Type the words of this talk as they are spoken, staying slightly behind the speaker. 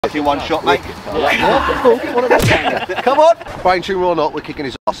In one shot, mate. Come on. Brain tumour or not, we're kicking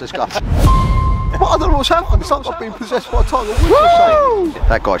his ass. Let's go. I don't know what's happened. It's like I've been possessed by a tiger.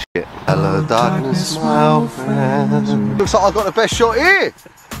 That guy's shit. Hello, darkness, my old friend. Looks like I've got the best shot here.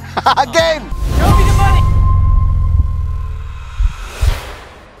 Again. Show me the money.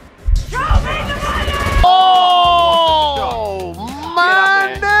 Show me the money. Oh,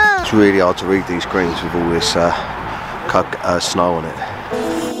 man. It's really hard to read these greens with all this snow on it.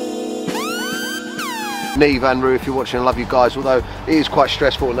 Neve and Rue, if you're watching, I love you guys, although it is quite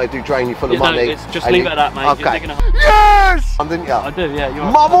stressful and they do drain you full of money. Just leave it at that, mate. Okay. Yes! Didn't you? I do, yeah.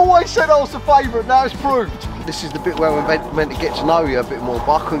 Mum always said I was the favourite, now it's proved. This is the bit where we're meant to get to know you a bit more,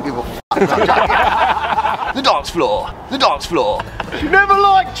 but I couldn't give a f***. The dance floor, the dance floor. She never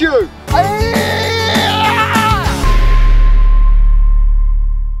liked you.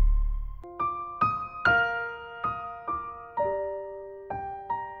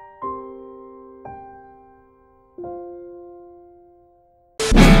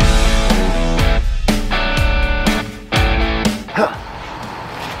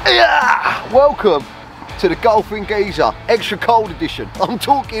 Welcome to the Golfing Geezer Extra Cold Edition. I'm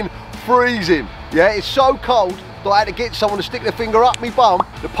talking freezing. Yeah, it's so cold that I had to get someone to stick their finger up me bum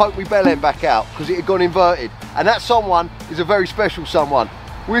to poke me bell end back out because it had gone inverted. And that someone is a very special someone.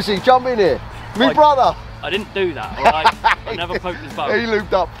 Wizzy, jump in here. Me brother. I didn't do that, alright? I never poked his bum. He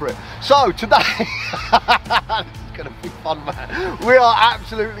lubed up for it. So today, it's going to be fun, man. We are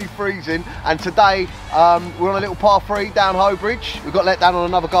absolutely freezing, and today we're on a little par 3 down Hobridge. We got let down on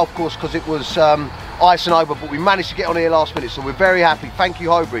another golf course because it was icing over, but we managed to get on here last minute, so we're very happy. Thank you,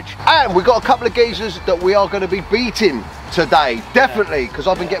 Hobridge. And we've got a couple of geezers that we are going to be beating today, definitely, because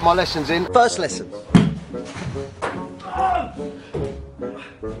I've been getting my lessons in. First lesson.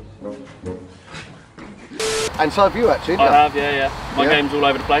 And so have you actually, I have, yeah. My game's all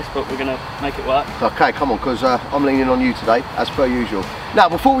over the place, but we're going to make it work. Okay, come on, because I'm leaning on you today, as per usual. Now,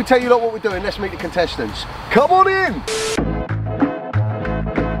 before we tell you what we're doing, let's meet the contestants. Come on in!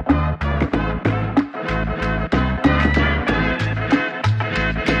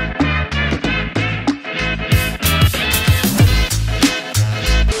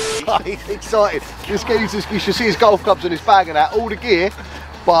 He's excited. This geezer, you should see his golf clubs and his bag and that, all the gear.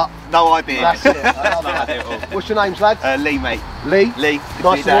 But no idea. That's it. I love that. What's your names, lads? Lee, mate. Lee. Lee.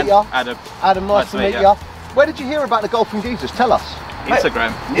 Nice to meet you. Adam. Adam, nice to meet you. Where did you hear about the Golfing Geezers? Tell us.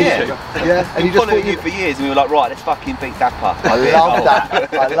 Instagram. Yeah. Yeah. And you just followed you for years, and we were like, right, let's fucking beat Dapper. I love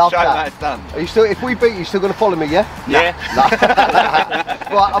that. I love that. Show that. it's done. Are you still? If we beat you, still going to follow me? Yeah. Yeah. No.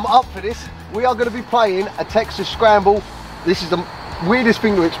 Right, I'm up for this. We are going to be playing a Texas Scramble. This is the weirdest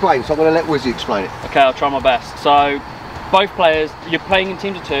thing to explain, so I'm going to let Wizzy explain it. Okay, I'll try my best. So, both players, you're playing in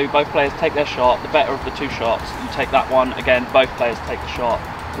teams of 2, both players take their shot, the better of the 2 shots, you take that one, again, both players take the shot,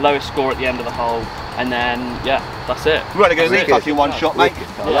 lowest score at the end of the hole, and then, yeah, that's it. We're only going to be in one shot, mate.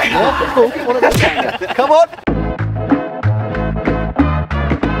 Come on!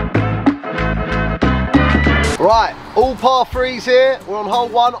 Right, all par 3s here, we're on hole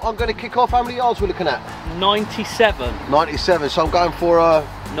 1, I'm going to kick off. How many yards we're looking at? 97. 97, so I'm going for a...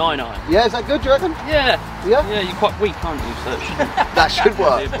 9-9. Yeah, is that good, do you reckon? Yeah. Yeah? Yeah, you're quite weak, aren't you? So it should that should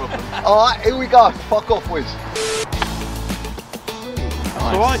work. Alright, here we go. Fuck off, Wiz. It's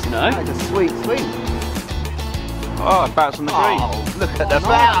alright, you know. That's a sweet swing. Oh, it bounced on the green. Oh, look at the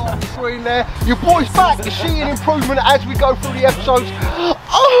bounce green there. Your boy's back. You're seeing improvement as we go through the episodes.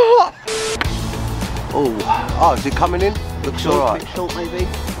 Oh! Oh, is it coming in? Looks alright. Short, maybe.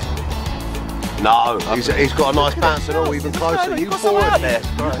 No, he's got a nice bounce and all, even closer. You boys are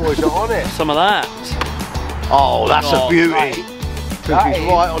on it. Some of that. Oh, that's a beauty. Because he's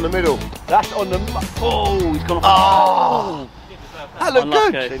right on the middle. That's on the... Oh, he's gone Oh! off. That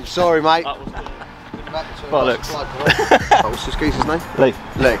looked good. Sorry, mate. Bollocks. What's this geezer's name? Lee.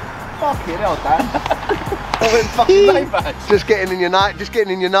 Lee. Fucking hell, Dan. Fucking name back. Just getting in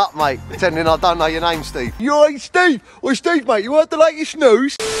your nut, mate. Pretending I don't know your name, Steve. You alright, Steve? Oi, Steve, mate, you heard the latest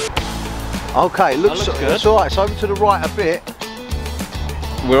news? Okay, looks good. It's alright, it's over to the right a bit.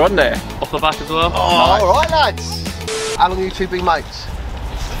 We're on there. Off the back as well. Oh, nice. Alright, lads. How long have you two been mates?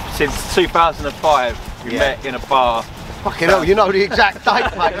 Since 2005, we met in a bar. Fucking hell, you know the exact date,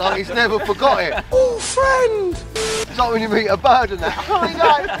 mate, like he's never forgot it. Oh, friend! It's like when you meet a bird and that.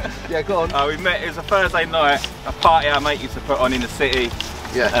 Yeah, go on. We met, it was a Thursday night, a party our mate used to put on in the city.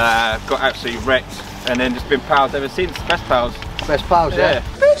 Yeah. Got absolutely wrecked, and then just been pals ever since. Best pals. Best pals, yeah.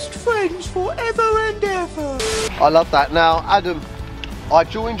 Best friends forever and ever. I love that. Now, Adam, I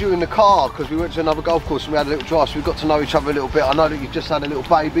joined you in the car because we went to another golf course and we had a little drive, so we got to know each other a little bit. I know that you've just had a little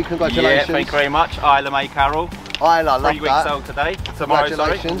baby. Congratulations. Yeah, thank you very much. Isla May Carroll. Isla, love 3 weeks that. old today. Tomorrow,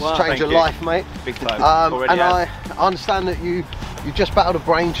 Congratulations. sorry. Changed your life, mate. Big time. And I understand that you just battled a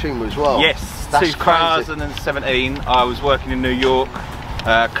brain tumour as well. Yes, That's 2017. I was working in New York.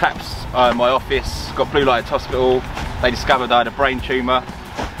 Collapsed my office. Got blue light hospital. They discovered I had a brain tumour.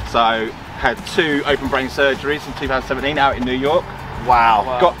 So had 2 open brain surgeries in 2017 out in New York.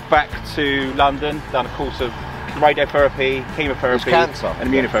 Wow. Got back to London, done a course of radiotherapy, chemotherapy, cancer. and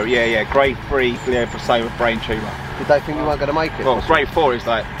immunotherapy. Yeah, grade 3 glioblastoma brain tumour. Did they think you weren't going to make it? Well, grade 4 is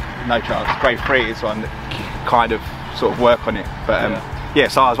like no chance. Grade 3 is one that kind of sort of work on it. But yeah,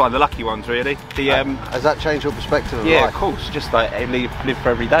 so I was one of the lucky ones really. Has that changed your perspective of yeah, life? of course. Just like live for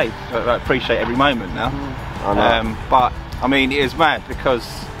every day. I appreciate every moment now. I know. But I mean, it is mad because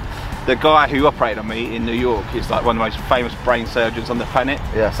the guy who operated on me in New York is like one of the most famous brain surgeons on the planet.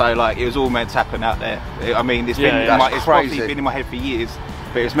 Yeah. So like it was all meant to happen out there. I mean, it's been it's crazy. probably been in my head for years,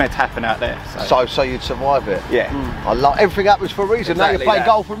 but it was meant to happen out there. So you'd survive it. Yeah. I love everything happens for a reason. Exactly now you play that.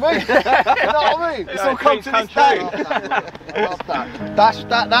 golf with me. You know what I mean? It's all come to this day. I love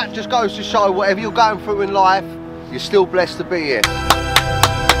that. That just goes to show whatever you're going through in life, you're still blessed to be here.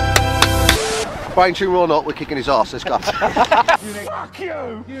 Brain tumour or not, we're kicking his ass. Let's go. Fuck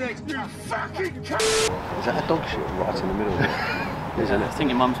you! You fucking cunt! Is that a dog shit right in the middle of it? Isn't I it? think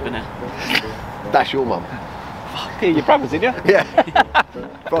your mum's been here. That's your mum. Yeah, your brother's in you. Yeah.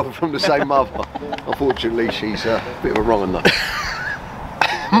 Brother from the same mother. Unfortunately, she's a bit of a wrong one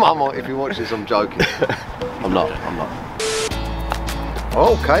though. Mum, if you watch this, I'm joking. I'm not.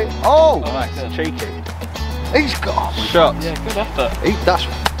 Okay. Oh! Nice, cheeky. He's got Shots. Yeah, good effort. That's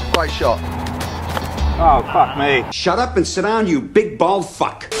a great shot. Oh, fuck me. Shut up and sit down, you big bald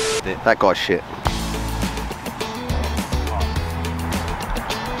fuck! That guy's shit.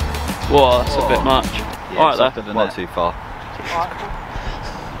 Whoa, that's a bit much. Yeah, Alright softer there. than Not that. too far.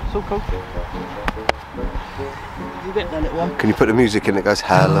 It's all cool. You get that little one. Can you put the music in that goes,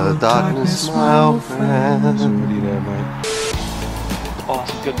 hello darkness, my old friend? Oh,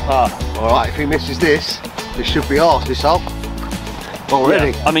 that's a good part. Alright, if he misses this should be ours, this hole.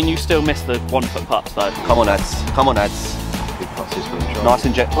 Already. Yeah. I mean, you still missed the 1 foot putts though. Come on, lads. Come on, lads. Big putts this one, John. Nice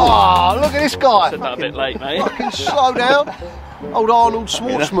and gentle. Oh, look at this guy. Said that a bit late, mate. Fucking slow down. Old Arnold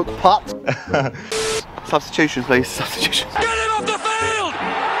Schwarzenegger putt. Substitution, please. Substitution. Get him off the field!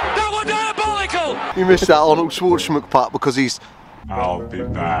 That was diabolical! You missed that Arnold Schwarzenegger putt because he's... I'll be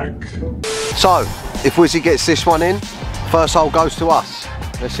back. So, if Wizzy gets this one in, first hole goes to us.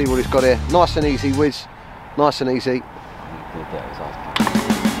 Let's see what he's got here. Nice and easy, Wiz. Nice and easy.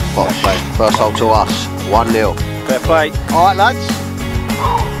 Bosh. First hole to us. 1-0. Fair play. Alright, lads.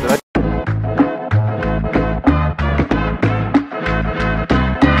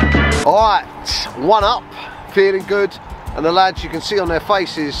 Alright, 1 up. Feeling good. And the lads, you can see on their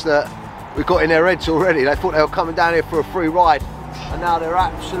faces that we've got in their heads already. They thought they were coming down here for a free ride. And now they're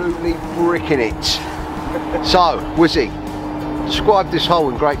absolutely bricking it. So, Wizzy, describe this hole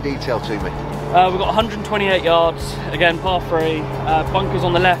in great detail to me. We've got 128 yards, again par 3, bunkers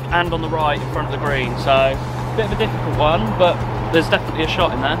on the left and on the right in front of the green, so a bit of a difficult one, but there's definitely a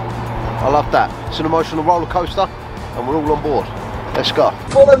shot in there. I love that. It's an emotional roller coaster and we're all on board. Let's go.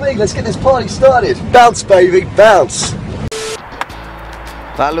 Follow me, let's get this party started. Bounce, baby, bounce.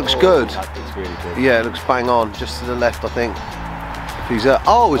 That looks good. That looks really good. Yeah, it looks bang on, just to the left, I think. If he's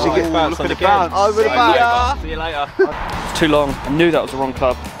oh, is he getting bounce look on at the again. bounce? Over the See you bounce. later. See you later. It's too long. I knew that was the wrong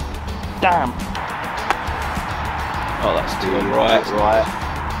club. Damn. Oh, that's too right.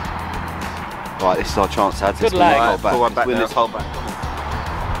 Right, this is our chance, lads. Good Let's leg. win this hole back. Pull one back Let's win now. this hole back.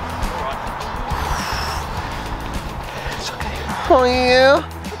 Oh yeah.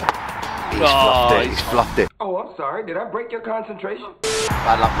 Oh, He's fluffed it. Oh, I'm sorry. Did I break your concentration?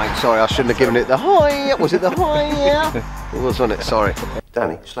 Bad luck, mate. Sorry, I shouldn't have given it the high. Was it the high? It was on it. Sorry.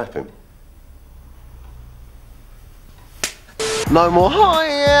 Danny, slap him. No more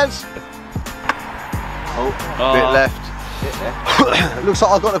highs. Oh, bit left. Looks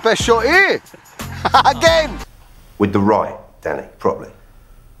like I got the best shot here. Again. With the right, Danny, properly.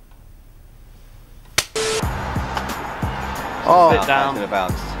 Oh, Bit down. Back to the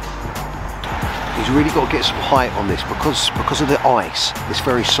bounce. he's really got to get some height on this because of the ice. It's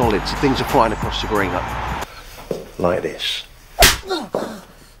very solid, so things are flying across the green like this.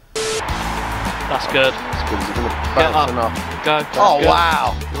 That's good. It's good. He's gonna Get bounce up. enough. Go. Oh Good.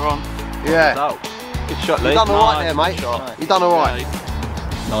 wow! You're on. Yeah, Good shot, you Lee. done all right Nice, there, mate. good shot. You done all right.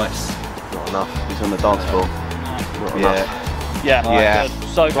 Nice. Not enough. He's on the dance floor. Not Yeah. enough. Yeah. Yeah. Good.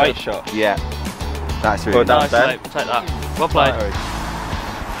 So Great good. shot. Yeah. That's really Well done. Nice, Dan. mate. We'll take that. Well played.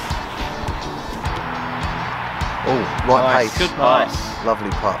 Oh, right Nice. pace. Good putt. Nice. Lovely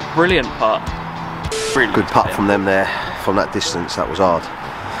putt. Brilliant putt. Really Good putt from them there, from that distance. That was hard.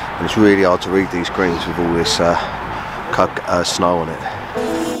 And it's really hard to read these greens with all this snow on it.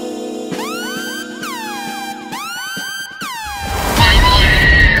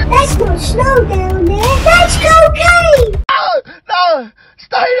 That's not snow down there. That's cocaine. No, no,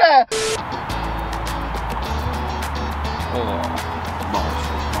 stay there.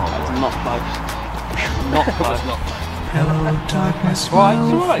 That's not close. Not close. Not close. Hello, darkness. Right,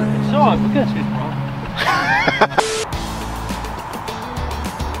 it's alright. It's alright. We're good.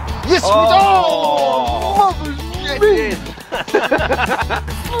 Yes,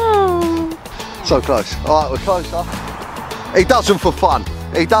 so close. All right, we're closer. He does them for fun.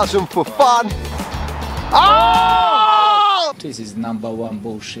 He does them for fun. Oh! This is #1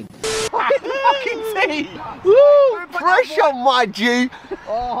 bullshit. Fucking tea! Woo! Pressure, my G.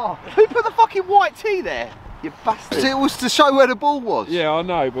 Oh, who put the fucking white tea there? You bastard. It was to show where the ball was. Yeah, I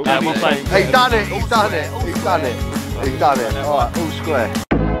know, but We'll say. He's done it. He's done it. He's done it. He's done it. All right, all square.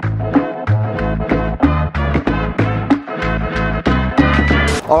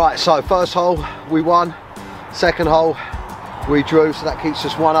 All right, so first hole we won. Second hole we drew, so that keeps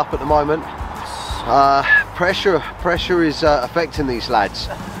us 1 up at the moment. Pressure is affecting these lads.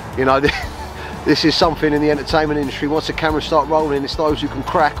 You know, this is something in the entertainment industry. Once the cameras start rolling, it's those who can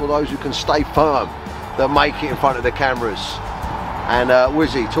crack or those who can stay firm that make it in front of the cameras. And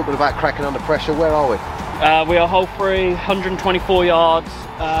Wizzy, talking about cracking under pressure, where are we? We are hole 3, 124 yards.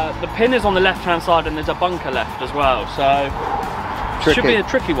 The pin is on the left-hand side, and there's a bunker left as well. So Tricky. should be a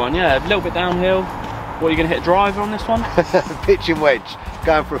tricky one. Yeah, a little bit downhill. What, are you going to hit a driver on this one? Pitching wedge,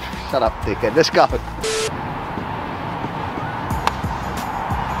 going for a... Shut up, dickhead, let's go. Bit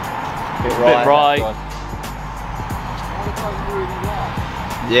right.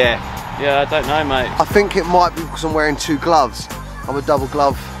 Yeah. Yeah, I don't know, mate. I think it might be because I'm wearing 2 gloves. I'm a double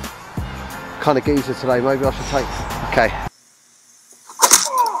glove kind of geezer today. Maybe I should take... Okay.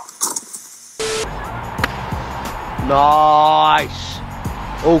 Nice.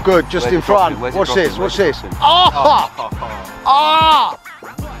 All good, just in front. Watch this, watch this. Ah! Ah!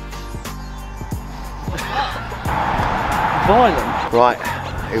 Violent. Right,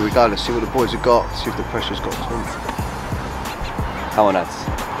 here we go. Let's see what the boys have got. See if the pressure's got to them. Come on, lads.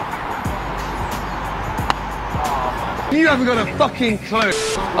 you haven't got a fucking clue.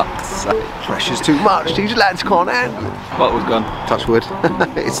 Pressure's too much. These lads can't handle it. What was gone? Touch wood.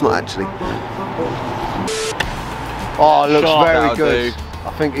 It's not actually. Oh, it looks Shot, very that'll good. do. I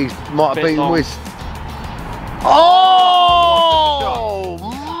think he might have Bit beaten long. Wiz. Oh,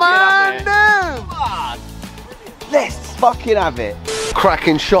 man! Let's fucking have it.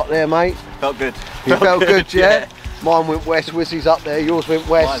 Cracking shot there, mate. Felt good. You felt good, yeah? Mine went west, Wizzy's up there, yours went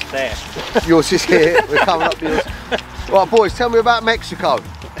west. Mine's there. Yours is here, we're coming up to yours. Right, boys, tell me about Mexico.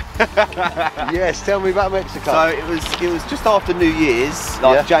 Yes, tell me about Mexico. So it was just after New Year's,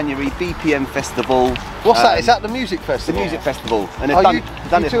 like Yeah. January, BPM Festival. What's that? Is that the music festival? The music festival. And they've Oh, done, you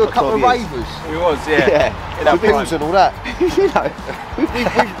done it two for a couple of 12 years. ravers. It was, yeah. Yeah. In that The bills prime. and all that. You know,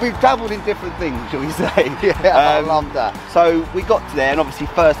 we've dabbled in different things, shall we say? Yeah, I love that. So we got to there, and obviously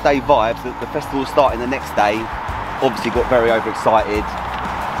first day vibes. The festival starting the next day. Obviously got very overexcited.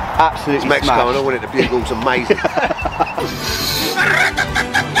 Absolutely It's Mexico smashed. and all in it, the bugle's amazing.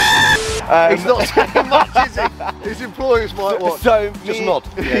 He's not saying much, is he? His employers might watch. So Just me- nod.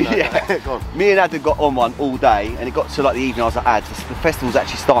 Yeah, no, Yeah. no. Go on. Me and Adam got on one all day, and it got to like the evening. I was like, Ad, the festival's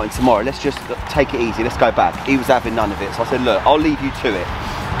actually starting tomorrow. Let's just take it easy. Let's go back. He was having none of it, so I said, look, I'll leave you to it.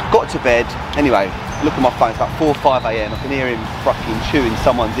 Got to bed. Anyway, look at my phone. It's about 4 or 5 a.m. I can hear him fucking chewing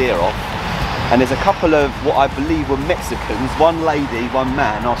someone's ear off. And there's a couple of what I believe were Mexicans, one lady, one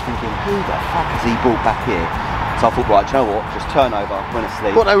man. I was thinking, who the fuck has he brought back here? So I thought, right, do you know what? Just turn over, went to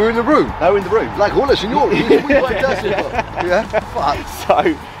sleep. What, they were in the room? They were in the room. Like, hola, senor. Yeah? Fuck. So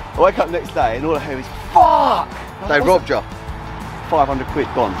I wake up next day and all I hear is, fuck! They robbed you. 500 quid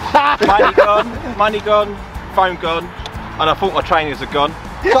gone. money gone, phone gone, and I thought my trainers had gone.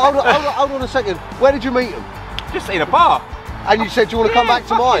 So hold on a second. Where did you meet them? Just in a bar. And you said, do you want to come back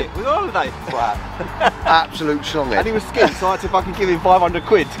to mine? We're on holiday. Crap. Absolute song. And he was skint, so I had to fucking give him 500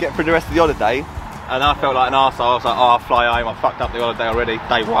 quid to get through the rest of the holiday. And I felt like an arsehole. I was like, oh, I'll fly home. I fucked up the holiday already,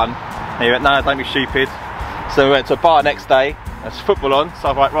 day one. And he went, no, don't be stupid. So we went to a bar next day. There's football on. So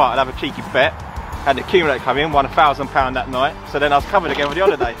I was like, right, I'll have a cheeky bet. Had the accumulator come in, won £1,000 that night. So then I was covered again for the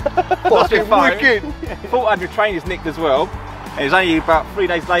holiday. Lost my phone. Wicked. Thought I had my trainers nicked as well. And it was only about 3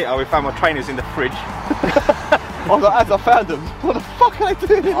 days later we found my trainers in the fridge. was like, as I found them, what the fuck are they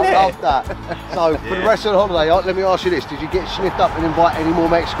doing in I there? love that. So, for the rest of the holiday, let me ask you this. Did you get sniffed up and invite any more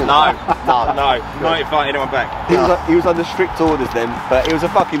Mexicans? No, No. no, not invite anyone back. He was under strict orders then, but it was a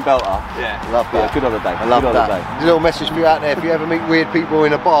fucking belter. Yeah. Love that. Yeah, good holiday. I love good that. holiday. A little message for you out there. If you ever meet weird people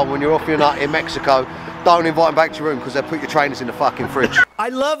in a bar when you're off your nut in Mexico, don't invite them back to your room because they'll put your trainers in the fucking fridge. I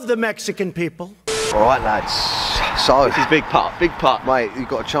love the Mexican people. All right, lads. So, This is big putt, big putt. mate, you've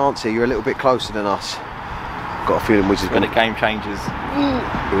got a chance here. You're a little bit closer than us. Got a feeling we're just When going the game changes.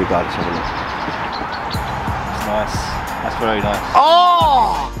 Here we go. Let's have a look. It's nice. That's very nice.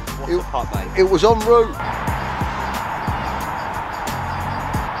 Oh! What's the putt, mate? It was en route.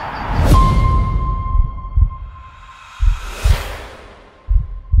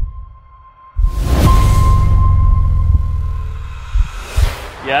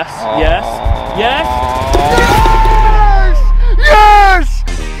 Yes, yes, yes. Yes!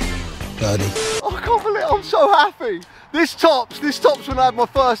 Buddy. I can't believe I'm so happy. This tops when I had my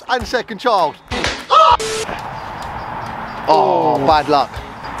first and second child. Oh, bad luck.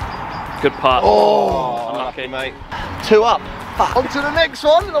 Good putt. Oh, Unlucky, mate. 2 up. on to the next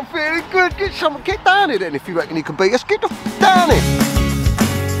one, and I'm feeling good. Get down here then, if you reckon you can beat us. Get the f down here.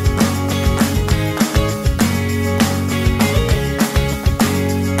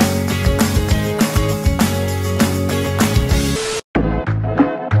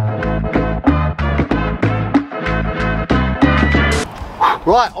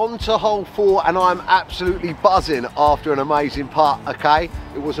 Right, on to hole 4, and I'm absolutely buzzing after an amazing putt. Okay,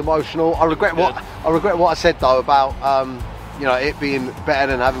 it was emotional. I regret what I said though about you know, it being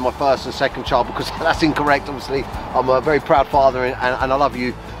better than having my first and second child, because that's incorrect. Obviously, I'm a very proud father, and I love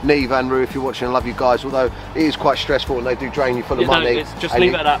you, Neve and Rue, if you're watching. I love you guys, although it is quite stressful and they do drain you full of money. It's just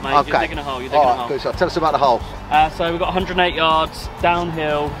leave it at that, mate. Okay. You're digging a hole. You're digging a hole. Good. So tell us about the hole. So we've got 108 yards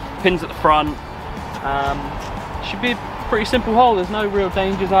downhill, pins at the front. Should be a pretty simple hole. There's no real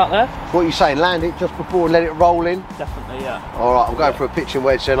dangers out there. What are you saying? Land it just before and let it roll in? Definitely, yeah. All right, I'm going for a pitching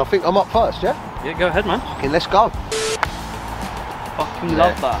wedge then. I think I'm up first, yeah? Yeah, go ahead, man. Okay, let's go. Fucking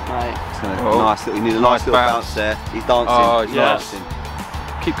love that, mate. It's gonna nice little, you need a nice little bounce there. He's dancing. Oh, he's yes. dancing.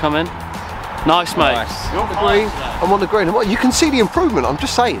 Keep coming. Nice, mate. Nice. You're on the green. I'm on the green. You can see the improvement, I'm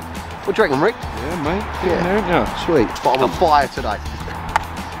just saying. What do you reckon, Rick? Yeah, mate. Yeah. Sweet. But I'm on fire today.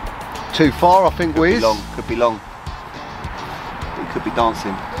 Too far, I think, Could be Wiz. long. Could be long. He could be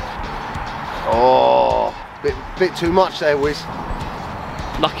dancing. Oh, bit too much there, Wiz.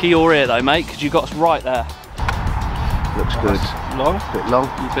 Lucky you're here though, mate, because you got us right there. Looks good. Long? Bit long.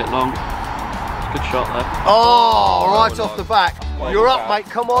 A bit long. Good shot there. Oh, right off the back. You're up, mate.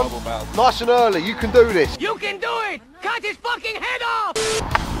 Come on. Nice and early. You can do this. You can do it! Cut his fucking head off!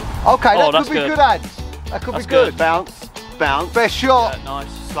 Okay, Oh, that that's could be good. good, ads. That could That's be good. Bounce. Bounce. Best shot. Yeah, nice.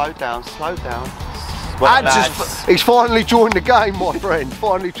 Slow down. Slow down. Well, Ads he's finally joined the game, my friend.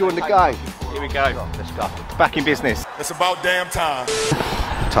 Finally joined the game. Here we go. Let's go. Back in business. It's about damn time.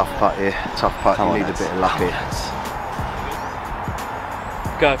 Tough putt here. Tough putt. Come You on, need a lads. bit of luck here.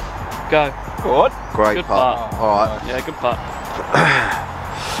 Go. Go. Good. Great Good putt. putt. All right. Yeah, good putt.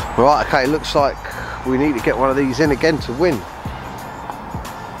 Right. Okay. Looks like we need to get one of these in again to win.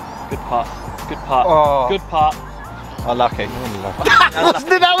 Good putt. Good putt. Oh. Good putt. Unlucky.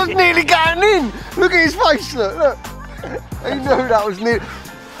 That was nearly going in. Look at his face. Look. He knew that was near.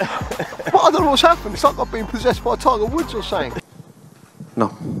 But I don't know what's happened. It's like I've been possessed by Tiger Woods or something. No.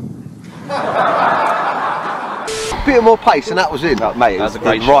 Bit more pace and that was in. No, mate, it was That's a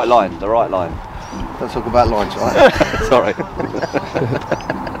great the shot. right line. The right line. Don't talk about lines, right? Sorry.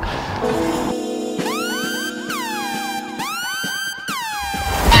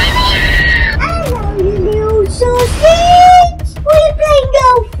 Hello, you little sausage! What are you playing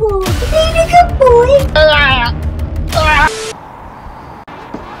golf for? Being a good boy?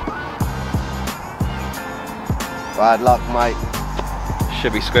 Bad luck, mate.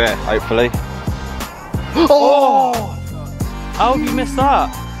 Should be square, hopefully. Oh! How have you missed that?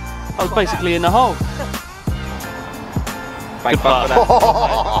 I was basically in the hole. Thank Good fuck for putt.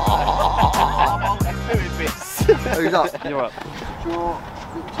 that. Who's up? You're up.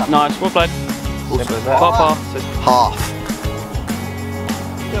 Nice, well played. Simple as that. Par par. Half.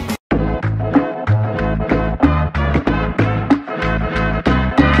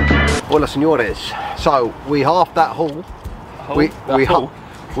 Hola, señores. So we halved that hole.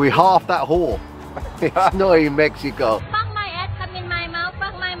 We halved that hole. It's not in Mexico. Fuck my ass, come in my mouth.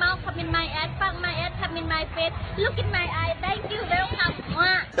 Fuck my mouth, come in my ass. Fuck my ass, come in my face. Look in my eye. Thank you, welcome.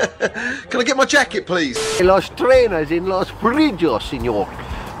 Mwah. Can I get my jacket, please? Los Trenes in Los Brillos, señor.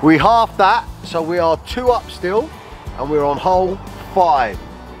 We halved that, so we are 2 up still, and we're on hole 5.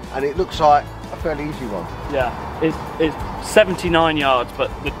 And it looks like a fairly easy one. Yeah, it's 79 yards, but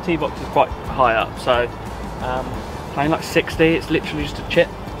the tee box is quite high up, so playing like 60, it's literally just a chip.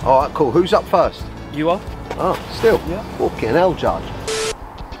 All right, cool. Who's up first? You are? Oh, still? Yeah. Fucking hell, Judge.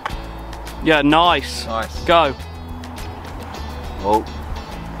 Yeah, nice. Nice. Go. Oh,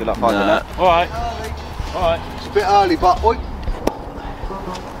 good luck finding that. All right. All right. It's a bit early, but oi.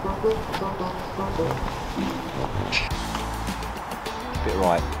 Bit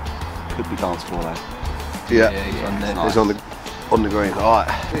right. Could be dance floor though. Yeah, he's on there. He's on the green. All right.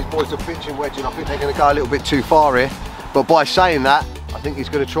 These boys are pitching wedging. I think they're going to go a little bit too far here. But by saying that, I think he's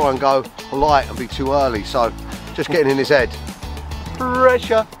going to try and go light and be too early. So just getting in his head.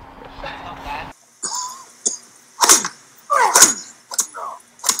 Pressure.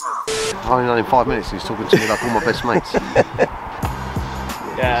 I've only known him 5 minutes. He's talking to me like all my best mates.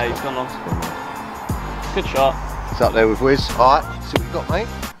 Yeah, he's gone long. Good shot. He's up there with Wiz. All right. See what you got, mate.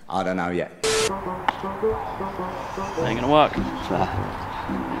 I don't know yet. Ain't gonna work. Ain't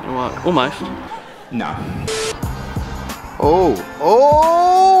gonna work. Almost. No. Oh,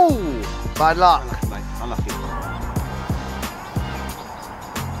 oh! Bad luck. Unlucky.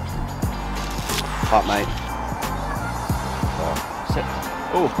 Up, mate. Sit.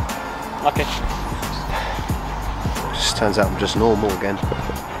 Oh, lucky. Just turns out I'm just normal again.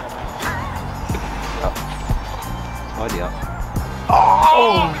 Tidy up.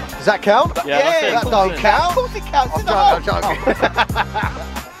 Oh! Does that count? Yeah, that's it. That don't count. Of course it counts. I'm joking.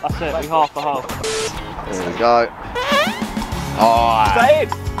 That's it. We half the hole. There we go. Alright. Stay in.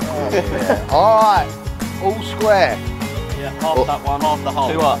 Alright. All square. Yeah, half that one, half the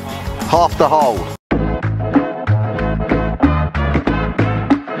hole. 2 up. Half the hole.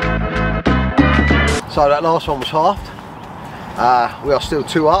 So that last one was halved. We are still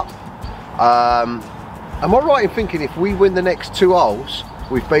 2 up. Am I right in thinking if we win the next 2 holes,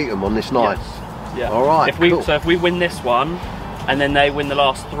 we've beat them on this night? Yes. Yeah. All right. Cool. So if we win this one, and then they win the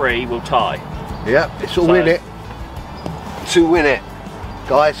last 3, we'll tie. Yep, it's all in it. To win it,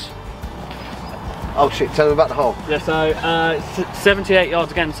 guys. Oh shit! Tell them about the hole. Yeah. So 78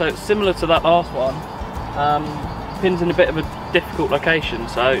 yards again. So it's similar to that last one. Pins in a bit of a difficult location,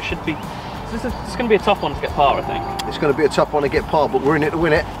 so it should be. It's going to be a tough one to get par, I think. It's going to be a tough one to get par, but we're in it to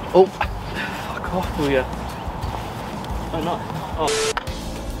win it. Oh. Fuck off, will you? Oh, no.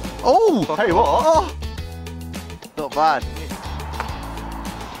 Oh. Fuck Hey, what? Oh. Not bad.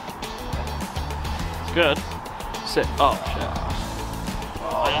 It's good. Sit. Oh, shit.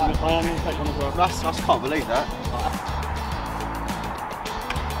 I am going to take one as well. I can't believe that.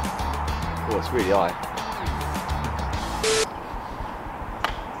 Oh, it's really high.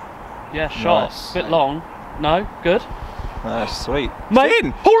 Yeah, shot. Nice. Bit long. No, good. That's sweet. Mate,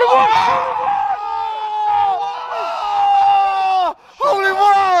 in. hole in one! Hole in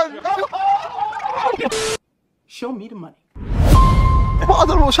one! Show me the money. What? I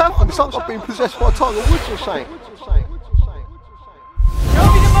don't know what's happened. It's like I've been possessed by Tiger Woods or something. Show me the money!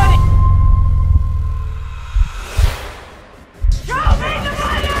 Show me the money!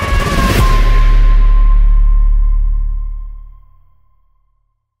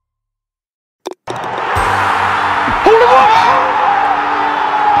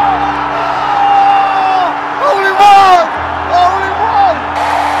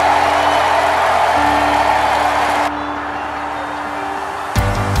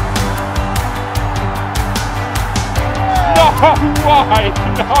 Why?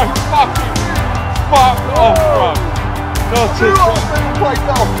 No fucking fuck off, bro. Not a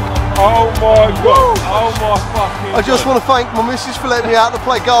Oh my god. Oh my fucking I just want to thank my missus for letting me out to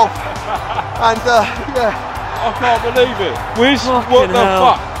play golf. And yeah. I can't believe it. Wiz, what Fucking the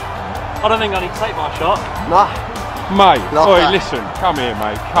hell. fuck? I don't think I need to take my shot. Nah. Mate, Love oi, that. listen, come here,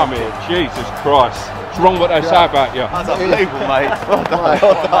 mate, come here. Jesus Christ. It's wrong what they say about you. That's unbelievable, mate. Well done,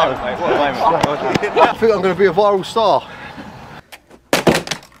 well done, mate. What a moment. I think I'm going to be a viral star.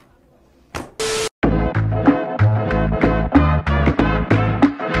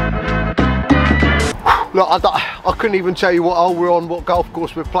 Look, I couldn't even tell you what hole we're on, what golf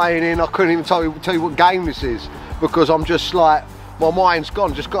course we're playing in. I couldn't even tell you what game this is, because I'm just like, my mind's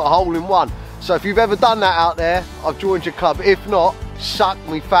gone, just got a hole in one. So if you've ever done that out there, I've joined your club. If not, suck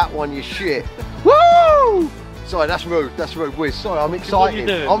me fat one, you shit. Woo! Sorry, that's rude, Wiz. Sorry, I'm excited. What are you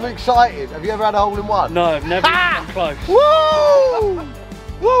doing? I'm excited. Have you ever had a hole in one? No, I've never come close. Woo!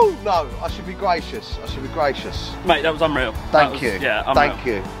 Woo! No, I should be gracious. I should be gracious. Mate, that was unreal. Thank you. Yeah, unreal. Thank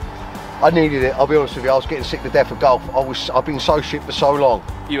you. I needed it, I'll be honest with you. I was getting sick to death of golf. I've been so shit for so long.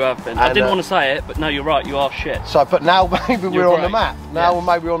 You have been. And, I didn't want to say it, but no, you're right, you are shit. So, but now maybe we're on the map. Now we're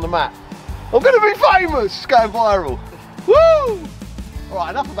maybe on the map. I'm going to be famous. It's going viral. Woo!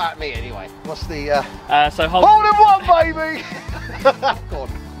 Alright, enough about me anyway. What's the so hole in one, baby? Go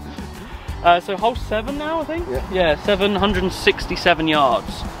on. So hole 7 now, I think? Yeah, 767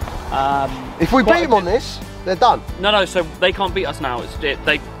 yards. If we beat them on this, they're done. No, so they can't beat us now.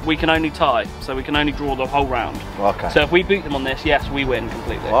 We can only tie, so we can only draw the whole round. Okay. So if we beat them on this, yes, we win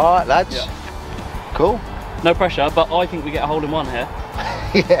completely. Alright, lads. Yeah. Cool. No pressure, but I think we get a hole in one here.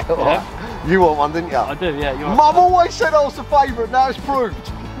 Yeah, alright. You want one, didn't you? I do, yeah. Mum always said I was the favourite, now it's proved.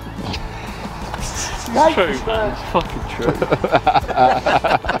 It's true, man. It's fucking true.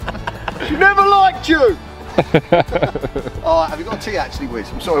 She never liked you! Alright, have you got a tea actually, Wiz?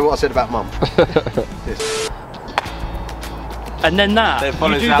 I'm sorry what I said about Mum. And then that. You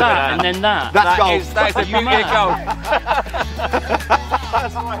do that, and then that. That's gold. That's a beauty of gold.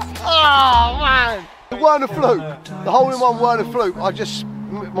 Oh, man! It weren't a fluke. The hole in one weren't a fluke. I just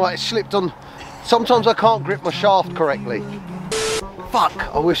might have slipped on. Sometimes I can't grip my shaft correctly. Fuck!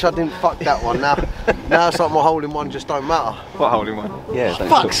 I wish I didn't fuck that one. Now it's like my hole in one just don't matter. What hole in one? Yeah.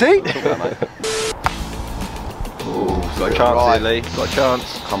 Fuck, see? Ooh, got a chance here, Lee. Got a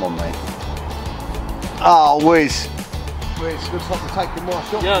chance. Come on, mate. Oh, Wiz. Wiz, looks like we're taking my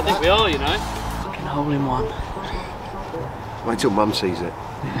shot. Yeah, I think we are, you know. Fucking hole in one. Wait till Mum sees it.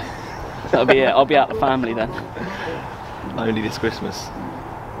 That'll be it. I'll be out the family then. Only this Christmas.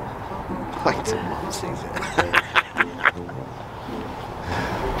 Wait till Mum sees it.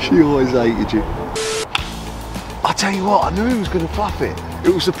 She always hated you. I tell you what, I knew he was going to fluff it.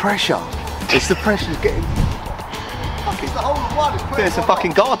 It was the pressure. It's the pressure's getting. Fuck, it's the hole in one. There's a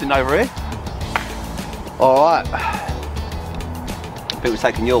fucking garden over here. All right. It was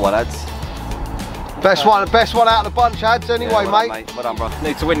taking your one, lads. Best one out of the bunch, lads. Anyway, well mate. Done, well done, bro.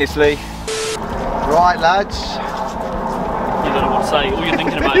 Need to win this, Lee. Right, lads. You don't know what to say. All you're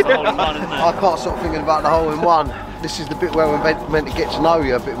thinking about is the hole in one, isn't it? I can't stop thinking about the hole in one. This is the bit where we're meant to get to know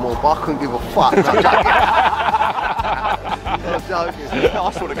you a bit more, but I couldn't give a fuck. No, I'm joking. I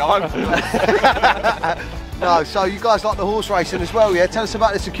just want to go home. No, so you guys like the horse racing as well, yeah? Tell us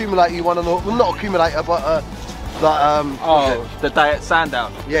about this accumulator you won on the, well, not accumulator, but the day at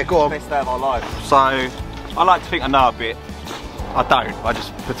Sandown. Yeah, go on. Best day of our life. So I like to think I know a bit. I don't. I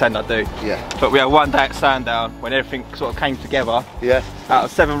just pretend I do. Yeah. But we had one day at Sandown when everything sort of came together. Yeah. Out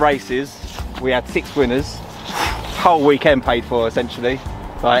of 7 races, we had 6 winners. Whole weekend paid for essentially.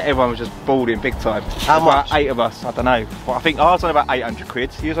 Like everyone was just balling big time. How much? About 8 of us. I don't know. Well, I think I was on about 800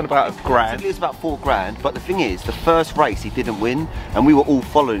 quid. He was on about £1 grand. It was about 4 grand. But the thing is, the first race he didn't win, and we were all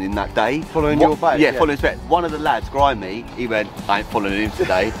following him that day. Following your bet? Yeah, following his bet. One of the lads, Grimy, he went, I ain't following him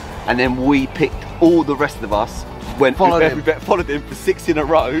today. And then we picked all the rest of us. Followed him for 6 in a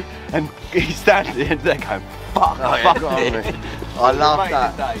row, and he's standing there and they're going, fuck, fuck it. I love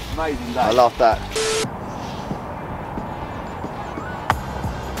that. Amazing day. I love that.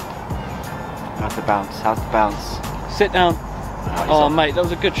 How's the bounce? How's the bounce? Sit down. Oh, mate, that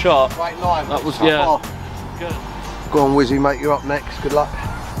was a good shot. Great line. That was, yeah. Good. Go on, Wizzy, mate, you're up next. Good luck.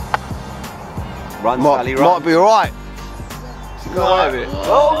 Run, Sally, run. Might be alright.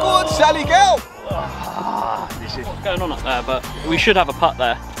 Oh, good, Sally, go! What's going on up there, but we should have a putt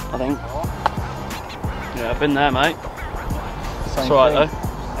there, I think. Yeah, I've been there, mate. It's alright though.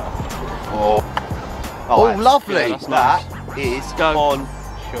 Oh, lovely. Yeah, that's nice. That is on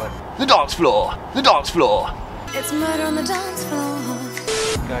the dance floor. The dance floor. It's murder on the dance floor.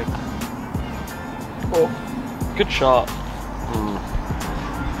 Go. Oh, good shot.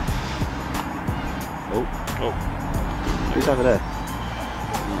 Oh. Who's over there?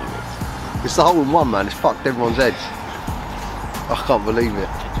 It's the hole in one, man. It's fucked everyone's heads. I can't believe it.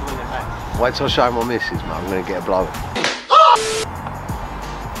 Wait till I show my missus, man. I'm going to get a blow.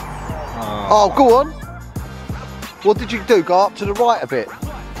 Oh, go on. What did you do? Go up to the right a bit?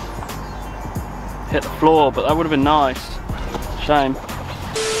 Hit the floor, but that would have been nice. Shame.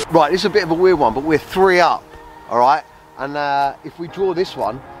 Right, this is a bit of a weird one, but we're 3 up, all right? And if we draw this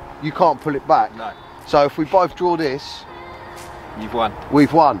one, you can't pull it back. No. So if we both draw this, you've won.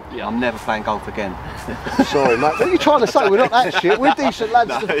 We've won. Yeah, I'm never playing golf again. Sorry, mate. What are you trying to say? We're not that shit. We're decent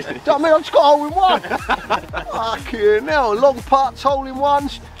lads. Do you know what I mean? I've just got a hole in one. Fucking hell. Long putts, hole in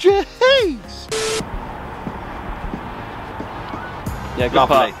ones. Jeez. Yeah, good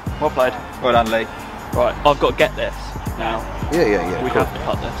Lovely. putt. Well played. Well done, Lee. Right, I've got to get this now. Yeah. We cool. have to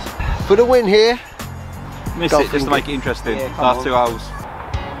putt this. For the win here. Miss it just to make it interesting. Yeah, Last 2 holes.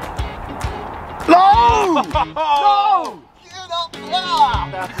 No! No! Get up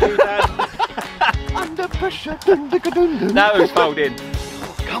there! Under pressure. Now who's folding?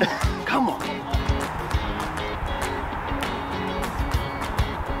 Come on, come on.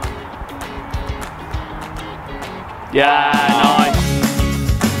 Yeah, nice.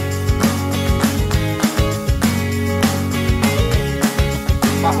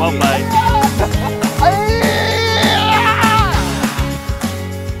 Well played.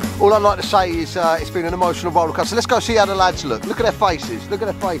 All I'd like to say is it's been an emotional rollercoaster. Let's go see how the lads look. Look at their faces. Look at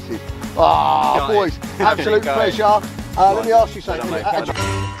their faces. Ah, boys, absolute pleasure. Let me ask you something.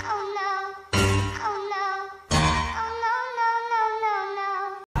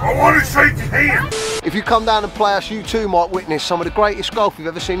 I want to shake your hand. If you come down and play us, you too might witness some of the greatest golf you've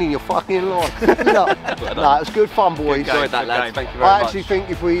ever seen in your fucking life. No, it was good fun, boys. Enjoyed that, lads. Thank you very much. I actually think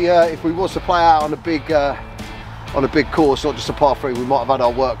if we was to play out on a big course, not just a par 3, we might have had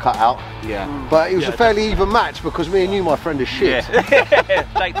our work cut out. Yeah. But it was a fairly even match because me and you, my friend, are shit. Yeah.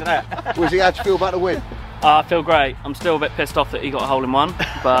 Take to that. How'd you feel about the win? I feel great. I'm still a bit pissed off that he got a hole in one,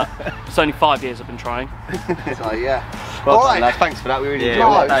 but it's only 5 years I've been trying. So yeah. Well all done, right. lads. Thanks for that. We really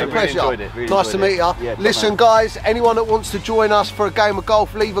No, enjoyed it. it's a pleasure. Really nice to meet you. Yeah, listen, guys, anyone that wants to join us for a game of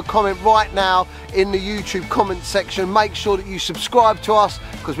golf, leave a comment right now in the YouTube comment section. Make sure that you subscribe to us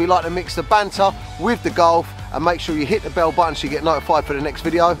because we like to mix the banter with the golf, and make sure you hit the bell button so you get notified for the next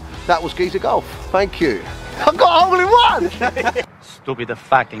video. That was Geezer Golf. Thank you. I got a hole in one. Stupid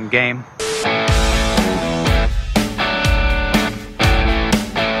fucking game.